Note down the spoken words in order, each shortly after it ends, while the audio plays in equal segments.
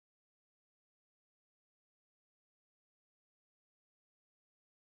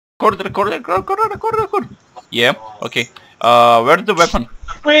Record. Yeah, okay. Where's the weapon?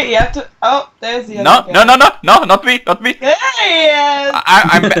 Wait, you have to. Oh, there's the No, other guy. no, not me. There he is!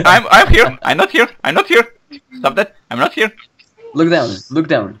 I'm here. I'm not here. Stop that. I'm not here. Look down,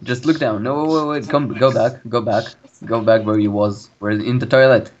 just look down. No, wait, go back where you was. Where in the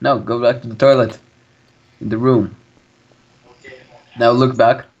toilet. No, go back to the toilet. In the room. Now look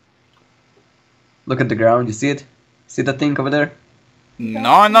back. Look at the ground, you see it? See that thing over there?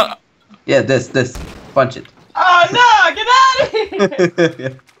 No, no. Yeah, this. Punch it. Oh no, get out of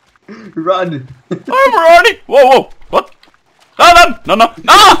here! Run! I'm running. Whoa. What? No.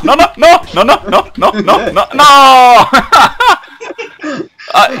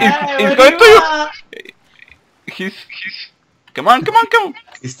 He's going to you. He's. Come on.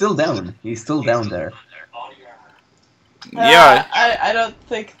 He's still down. He's still down there. Yeah. I don't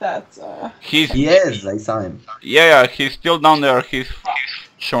think that's He is, I saw him. Yeah, he's still down there. He's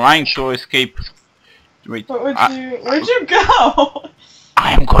trying to escape. Wait. Where'd you go?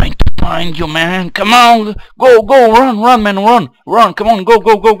 I am going to find you, man. Come on. Go, run, man, run. Come on, go.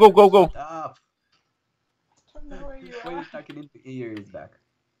 Stop. I don't know where you Wait are. a second into here, he's back.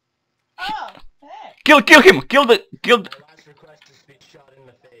 Oh, hey. Kill him. Kill the. Last request is to be shot in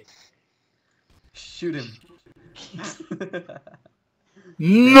the face. Shoot him.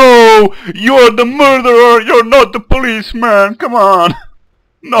 No, you're the murderer. You're not the policeman. Come on.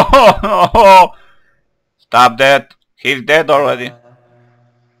 No. Stop that. He's dead already.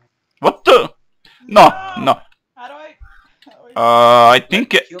 What the? No. How do I... I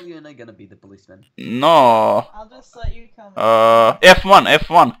think. Kill you and I'm gonna be the policeman. No. I'll just let you come.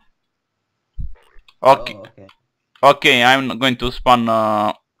 F1. Okay. Oh, okay. Okay, I'm going to spawn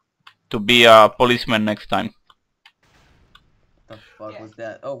to be a policeman next time. What the fuck was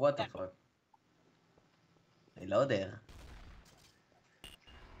that? Oh, what the fuck? Hello there.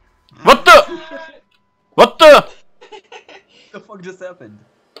 What the? What the? The fuck just happened?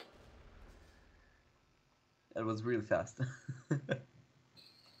 That was really fast.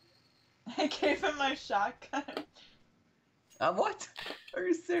 I gave him my shotgun. What? Are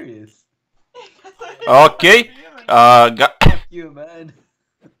you serious? Okay. Fuck you, man.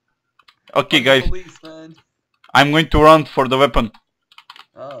 Okay, Fuck guys. the police, man. I'm going to run for the weapon.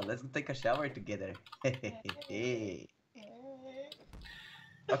 Oh, let's take a shower together. Okay,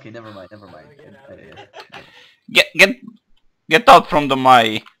 never mind. Get out from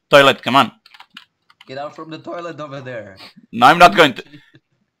my toilet. Come on. Get out from the toilet over there. No, I'm not going to.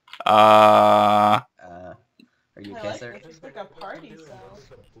 Are you okay, sir? This is like a party cell.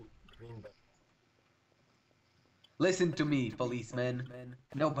 Listen to me, policeman.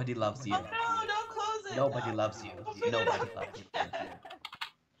 Nobody loves you. Oh no, don't close it! Nobody loves you. Nobody loves you.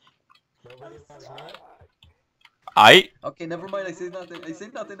 Okay, never mind. I said nothing.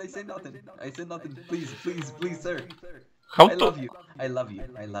 Please, sir. How I to? love you.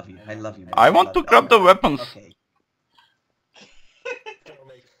 Man. I want to grab the weapons. Okay.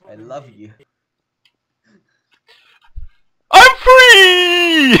 I love you. I'm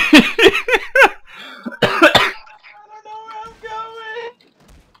free! I don't know where I'm going.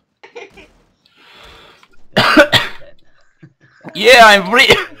 Yeah, I'm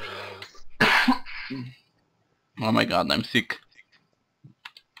free. Oh my god, I'm sick.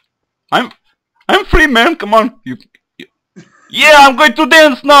 I'm free, man. Come on. Yeah, I'm going to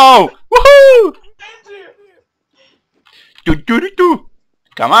dance now. Woohoo! Do.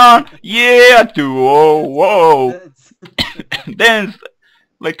 Come on. Yeah, whoa. Dance.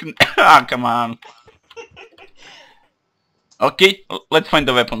 Like, come on. Okay, let's find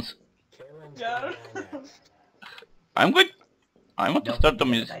the weapons. I want to start the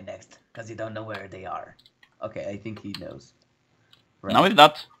music. Next, because you don't know where they are. Okay, I think he knows. Right. No, it's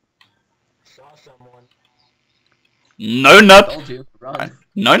not. Saw someone. No, not. Told you, run.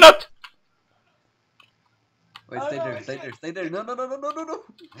 No, not. Wait, stay there. No.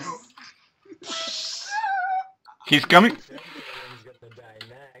 He's coming. Someone's gonna die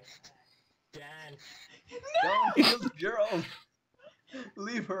next. Dan. Don't kill the girl.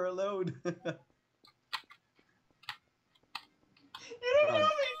 Leave her alone. You don't know me!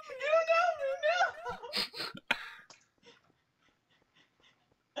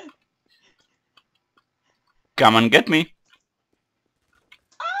 No! Come and get me.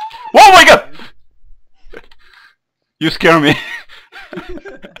 Oh my god! You scare me.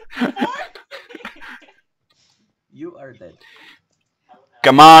 You are dead.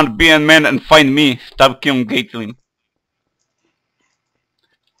 Come on, be a man and find me. Stop killing Caitlyn.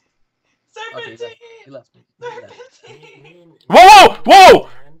 Okay, Serpentine! he left me. Serpentine! Whoa!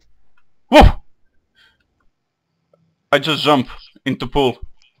 I just jumped into pool.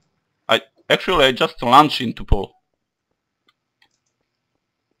 Actually, I just launched into pool.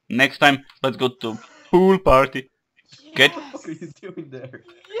 Next time, let's go to pool party. Get- What are you doing there?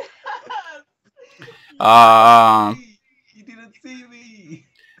 Yes! You didn't see me.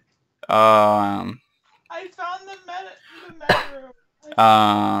 Um, I found the meta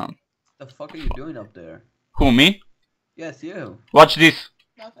room. The fuck are you doing up there? who, me? Yes, you. Watch this.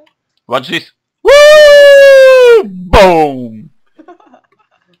 Nothing. Watch this. Woo! Boom!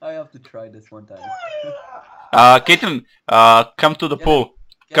 I have to try this one time. Caitlyn, come to the Get pool.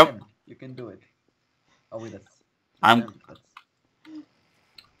 Get Come. him. You can do it. Oh wait, that's... I'm- that's-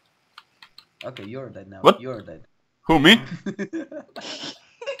 Okay, you're dead now. What? You're dead. Who, me?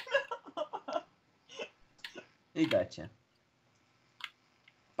 He gotcha.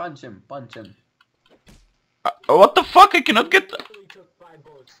 Punch him, punch him. What the fuck? I cannot get... Literally took 5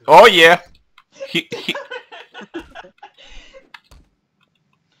 bullets. Oh, yeah. He...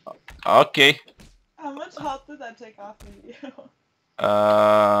 Okay. How much health did that take off of you?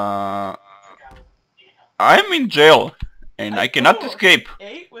 I'm in jail. And I cannot escape.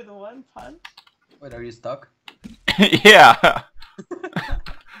 8 with 1 punch? Wait, are you stuck? Yeah.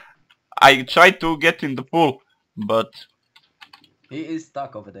 I tried to get in the pool, but... He is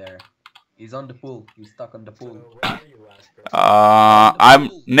stuck over there. He's on the pool. He's stuck on the So pool. where are you, last person?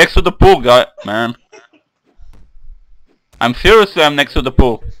 I'm next to the pool, guy, man. I'm seriously, I'm next to the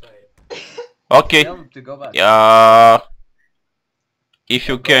pool. This way. Okay. Tell him to go back. If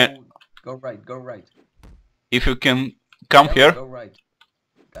you can, Go right, go right. if you can come Tell him here. Go right.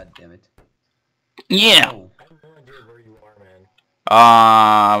 God damn it. Yeah. No. I have no idea where you are, man.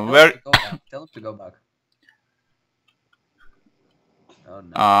 Tell him Where? to go back. Tell him to go back. Oh no.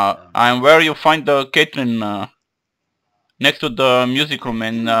 no. I'm where you find the Caitlyn. Next to the music room,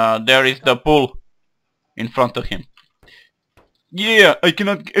 and there is the pool in front of him. Yeah, I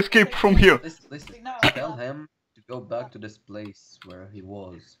cannot escape from here. Listen, No. tell him to go back to this place where he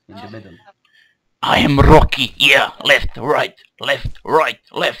was, in the middle. I am Rocky. Yeah, left, right, left, right,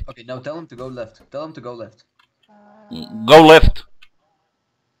 left. Okay, now tell him to go left. Tell him to go left. Go left.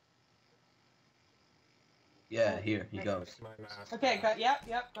 Yeah, here he goes. My mask. Okay, go, yep,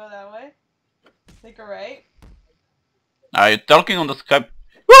 go that way. Take a right. Are you talking on the Skype?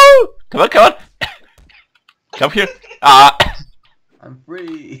 Woo! Come on, come on. Come here. I'm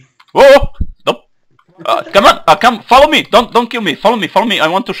free. Whoa! Nope. Come on, come, follow me. Don't kill me. Follow me, follow me. I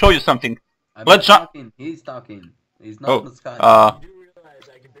want to show you something. I'm Let's not jump. talking. He's talking. He's not Oh, on the sky. You do realize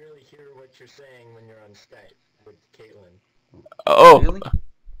I can barely hear what you're saying when you're on Skype with Caitlyn. Oh. Really?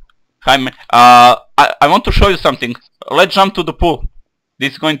 Hi, man. I want to show you something. Let's jump to the pool.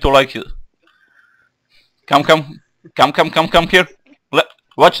 This is going to like you. Come here.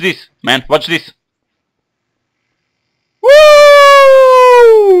 Watch this, man. Watch this. Woo!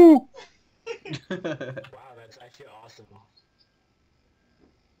 Wow, that's actually awesome.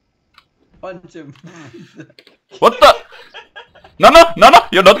 Punch him. What the? No,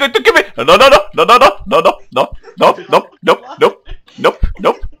 you're not going to kill me.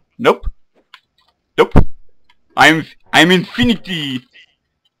 Nope. I'm infinity.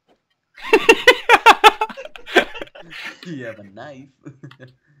 You have a knife.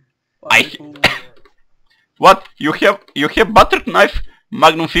 I- Wonderful. What? You have buttered knife?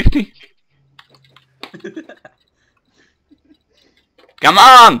 Magnum 50? Come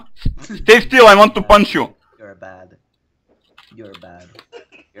on! Stay still, I want to punch you. You're bad. You're bad.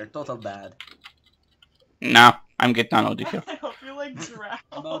 You're total bad. Nah, I'm getting out of here. I hope you like drown.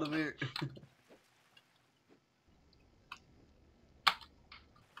 I'm out of here.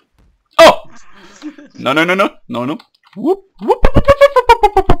 Oh! No. Whoop, whoop,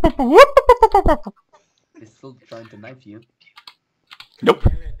 whoop. He's still trying to knife you. Nope.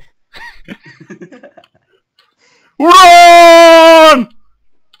 Damn it. Run!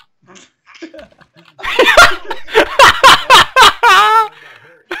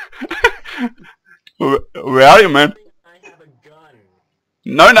 Where are you, man? I have a gun.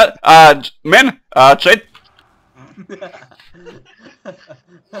 No, man, try.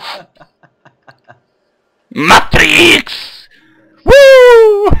 Matrix!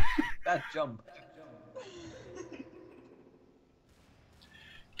 Woo! That jump.